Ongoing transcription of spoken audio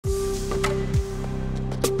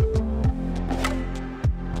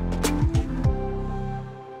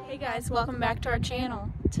welcome back to our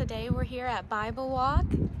channel. Today we're here at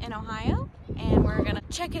Biblewalk in Ohio and we're gonna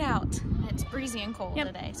check it out. It's breezy and cold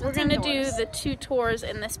today. So we're gonna do the 2 tours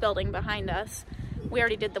in this building behind us. We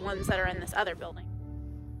already did the ones that are in this other building.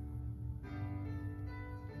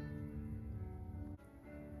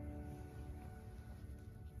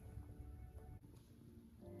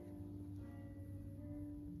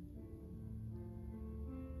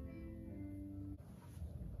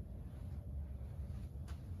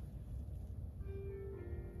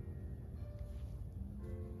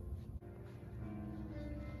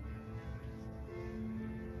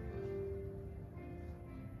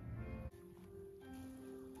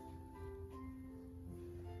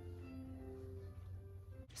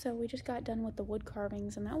 So we just got done with the wood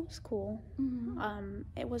carvings and that was cool.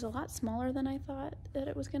 It was a lot smaller than I thought that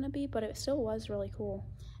it was going to be, but it still was really cool.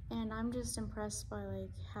 And I'm just impressed by like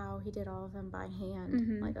how he did all of them by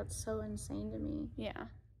hand. Like that's so insane to me. Yeah.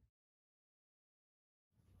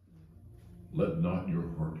 Let not your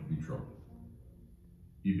heart be troubled.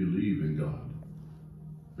 Ye believe in God.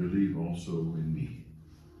 Believe also in me.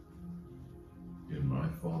 In my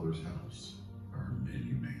Father's house are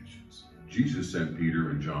many mansions. Jesus sent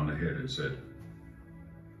Peter and John ahead and said,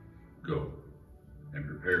 "Go and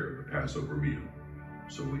prepare the Passover meal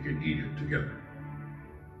so we can eat it together."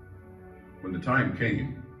 When the time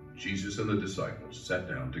came, Jesus and the disciples sat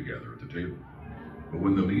down together at the table. But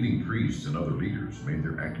when the leading priests and other leaders made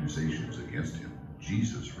their accusations against him,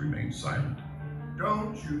 Jesus remained silent.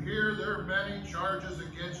 "Don't you hear their many charges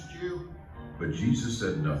against you?" But Jesus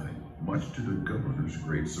said nothing, much to the governor's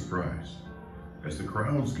great surprise. As the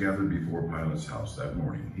crowds gathered before Pilate's house that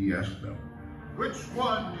morning, he asked them, "Which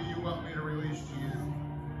one do you want me to release to you?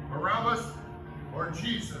 Barabbas or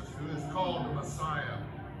Jesus, who is called the Messiah?"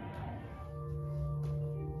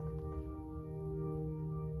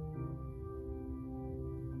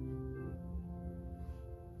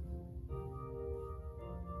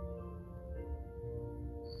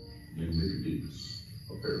 And Nicodemus,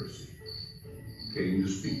 a Pharisee, came to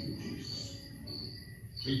speak with Jesus.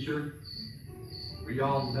 "Teacher, we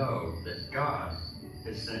all know that God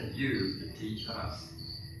has sent you to teach us.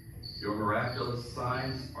 Your miraculous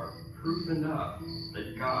signs are proof enough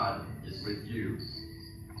that God is with you."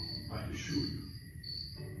 I assure you,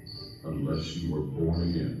 unless you are born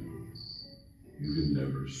again, you can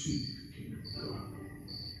never see the kingdom of God.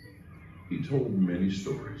 He told many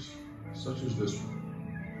stories, such as this one.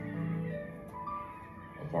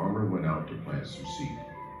 A farmer went out to plant some seed.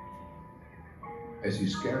 As he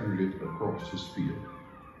scattered it across his field,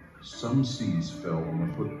 some seeds fell on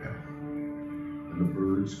the footpath, and the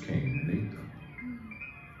birds came and ate them.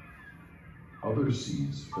 Other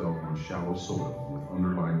seeds fell on shallow soil with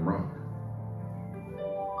underlying rock.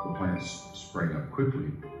 The plants sprang up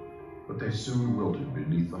quickly, but they soon wilted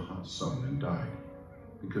beneath the hot sun and died,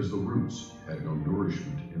 because the roots had no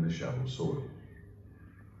nourishment in the shallow soil.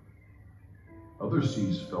 Other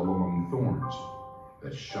seeds fell among thorns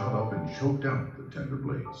that shot up and choked out the tender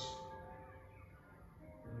blades.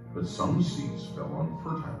 But some seeds fell on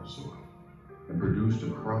fertile soil and produced a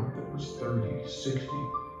crop that was 30, 60,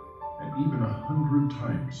 and even 100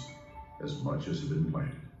 times as much as had been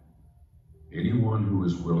planted. Anyone who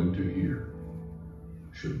is willing to hear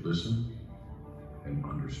should listen and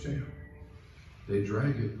understand. They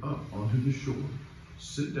drag it up onto the shore,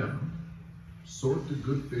 sit down, sort the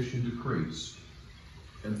good fish into crates,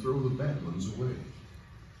 and throw the bad ones away.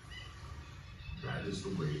 That is the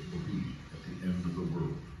way it will be at the end of the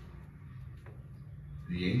world.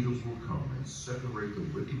 The angels will come and separate the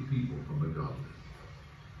wicked people from the godly,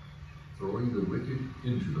 throwing the wicked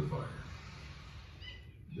into the fire.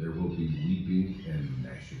 There will be weeping and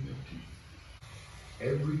gnashing of teeth.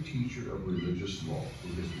 Every teacher of religious law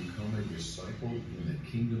who has become a disciple in the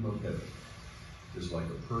kingdom of heaven is like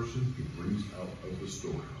a person who brings out of the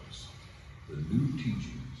storehouse the new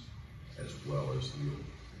teachings as well as the old.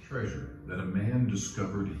 Treasure that a man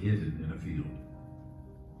discovered hidden in a field.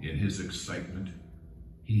 In his excitement,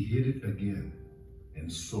 he hid it again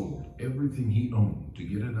and sold everything he owned to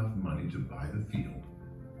get enough money to buy the field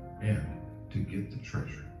and to get the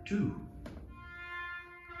treasure too.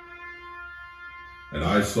 "And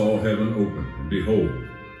I saw heaven open, and behold,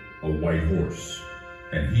 a white horse,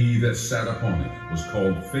 and he that sat upon it was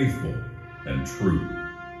called Faithful and True.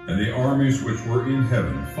 And the armies which were in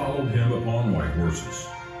heaven followed him upon white horses.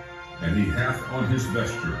 And he hath on his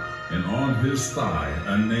vesture and on his thigh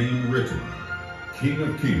a name written, King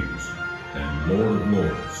of Kings and Lord of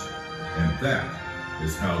Lords. And that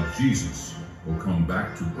is how Jesus will come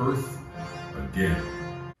back to earth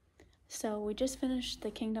again." So we just finished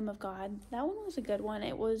The Kingdom of God. That one was a good one.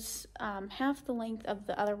 It was half the length of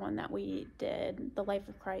the other one that we did, The Life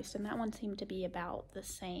of Christ, and that one seemed to be about the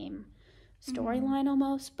same storyline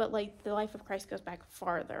almost, but like The Life of Christ goes back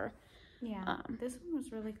farther. Yeah, this one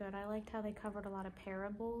was really good. I liked how they covered a lot of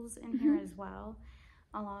parables in here as well,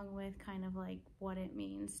 along with kind of like what it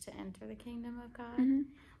means to enter the kingdom of God.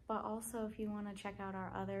 But also, if you want to check out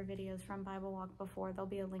our other videos from Bible Walk before, there'll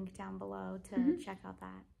be a link down below to check out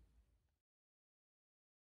that.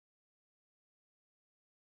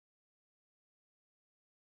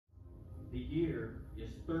 The year is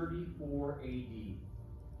 34 AD.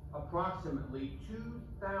 Approximately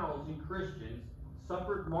 2,000 Christians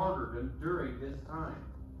suffered martyrdom during this time.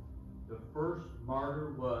 The first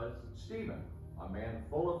martyr was Stephen, a man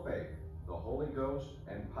full of faith, the Holy Ghost,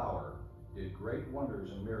 and power, did great wonders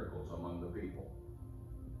and miracles among the people.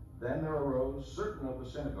 Then there arose certain of the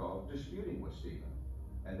synagogue disputing with Stephen,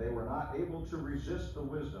 and they were not able to resist the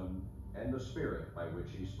wisdom and the spirit by which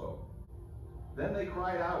he spoke. Then they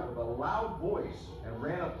cried out with a loud voice and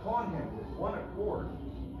ran upon him with one accord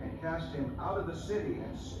and cast him out of the city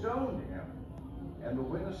and stoned him. And the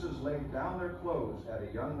witnesses laid down their clothes at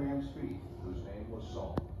a young man's feet, whose name was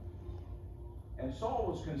Saul. And Saul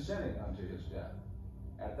was consenting unto his death.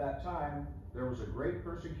 At that time there was a great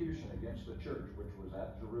persecution against the church which was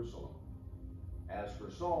at Jerusalem. As for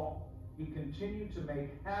Saul, he continued to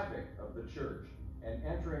make havoc of the church, and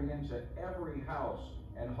entering into every house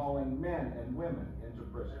and hauling men and women into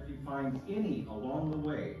prison. If he finds any along the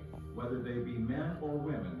way, whether they be men or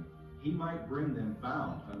women, he might bring them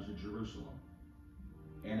bound unto Jerusalem.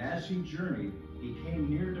 And as he journeyed, he came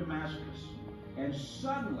near Damascus, and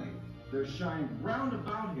suddenly there shined round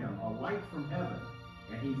about him a light from heaven,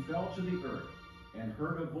 and he fell to the earth, and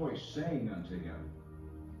heard a voice saying unto him,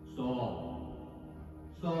 Saul,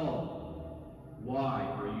 Saul, why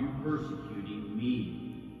are you persecuting me?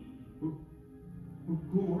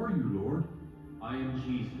 Who are you, Lord? I am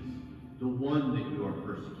Jesus, the one that you are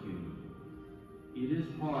persecuting. It is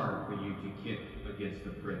hard for you to kick against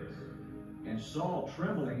the pricks. And Saul,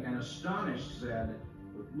 trembling and astonished, said,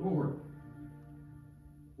 Lord,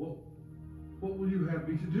 what will you have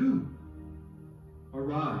me to do?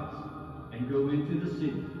 Arise and go into the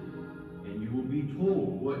city, and you will be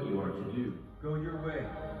told what you are to do. Go your way,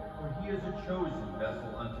 for he is a chosen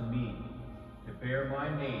vessel unto me, to bear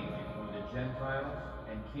my name before the Gentiles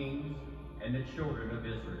and kings and the children of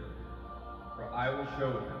Israel. For I will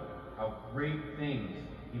show him how great things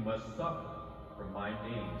he must suffer for my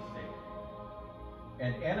name's sake.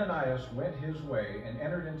 And Ananias went his way and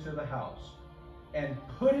entered into the house, and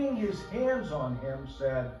putting his hands on him,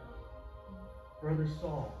 said, Brother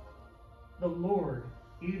Saul, the Lord,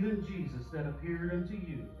 even Jesus that appeared unto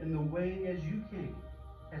you in the way as you came,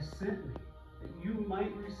 has sent me, that you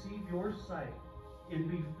might receive your sight and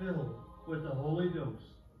be filled with the Holy Ghost.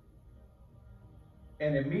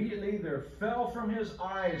 And immediately there fell from his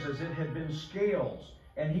eyes as it had been scales,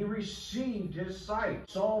 and he received his sight.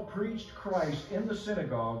 Saul preached Christ in the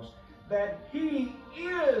synagogues, that he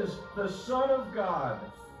is the Son of God.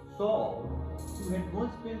 Saul, who had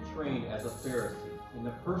once been trained as a Pharisee in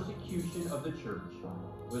the persecution of the church,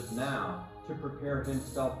 was now to prepare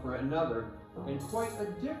himself for another and quite a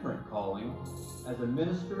different calling as a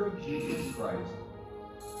minister of Jesus Christ,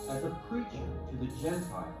 as a preacher to the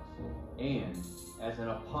Gentiles, and as an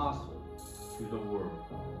apostle to the world.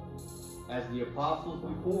 As the apostles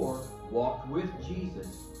before walked with Jesus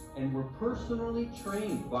and were personally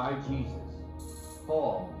trained by Jesus,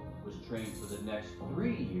 Paul was trained for the next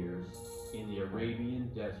 3 years in the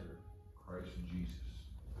Arabian desert. Christ Jesus,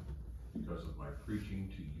 because of my preaching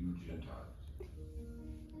to you Gentiles.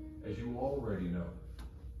 As you already know,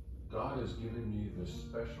 God has given me the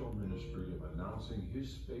special ministry of announcing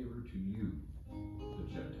his favor to you,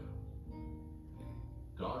 the Gentiles.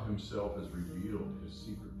 God himself has revealed his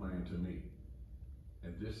secret plan to me,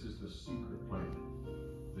 and this is the secret plan.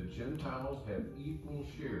 The Gentiles have equal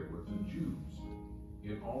share with the Jews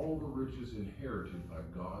in all the riches inherited by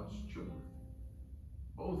God's children.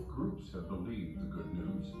 Both groups have believed the good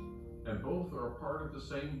news, and both are a part of the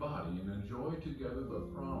same body and enjoy together the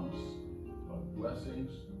promise of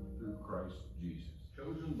blessings through Christ Jesus.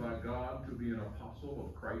 Chosen by God to be an apostle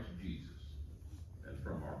of Christ Jesus, and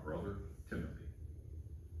from our brother Timothy.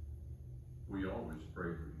 We always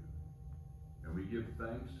pray for you, and we give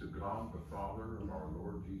thanks to God the Father of our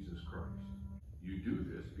Lord Jesus Christ. You do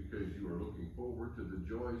this because you are looking forward to the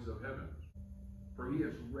joys of heaven, for he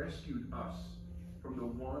has rescued us from the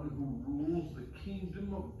one who rules the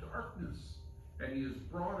kingdom of darkness And he has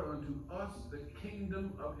brought unto us the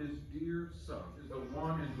kingdom of his dear Son, is the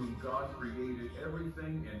one in whom God created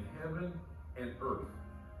everything in heaven and earth.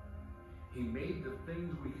 He made the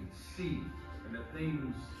things we can see and the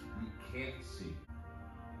things we can't see.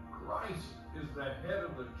 Christ is the head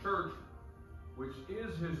of the church, which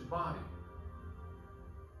is his body.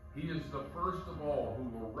 He is the first of all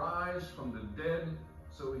who will rise from the dead,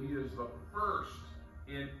 so he is the first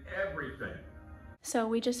in everything. So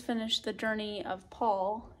we just finished the journey of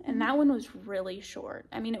Paul, and that one was really short.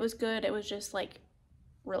 I mean, it was good. It was just like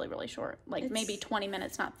really, really short, like maybe 20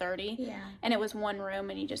 minutes, not 30. Yeah. And it was one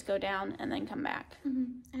room, and you just go down and then come back.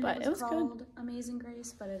 And but it was called good. Amazing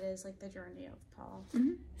Grace, but it is like the journey of Paul.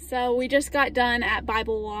 So we just got done at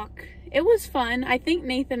Biblewalk. It was fun. I think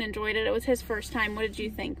Nathan enjoyed it. It was his first time. What did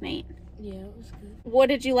you think, Nate? Yeah, it was good. What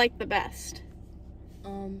did you like the best?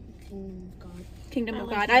 Kingdom of God. Kingdom of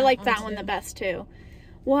God. I like that one the best too.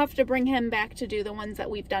 We'll have to bring him back to do the ones that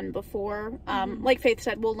we've done before. Like Faith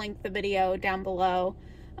said, we'll link the video down below.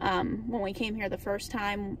 When we came here the first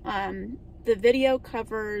time, the video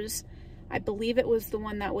covers, I believe it was the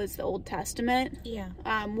one that was the Old Testament. Yeah.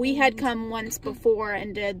 We had come once before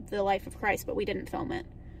and did the Life of Christ, but we didn't film it.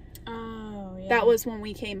 Oh, yeah. That was when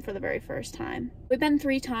we came for the very first time. We've been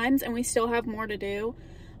 3 times and we still have more to do.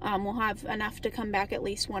 We'll have enough to come back at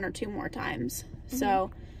least 1 or 2 more times.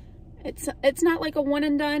 So it's not like a one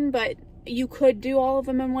and done, but you could do all of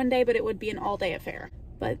them in one day, but it would be an all-day affair.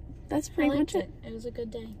 But that's pretty much it. It was a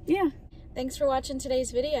good day. Yeah. Thanks for watching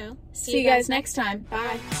today's video. See you guys next time.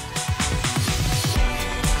 Bye.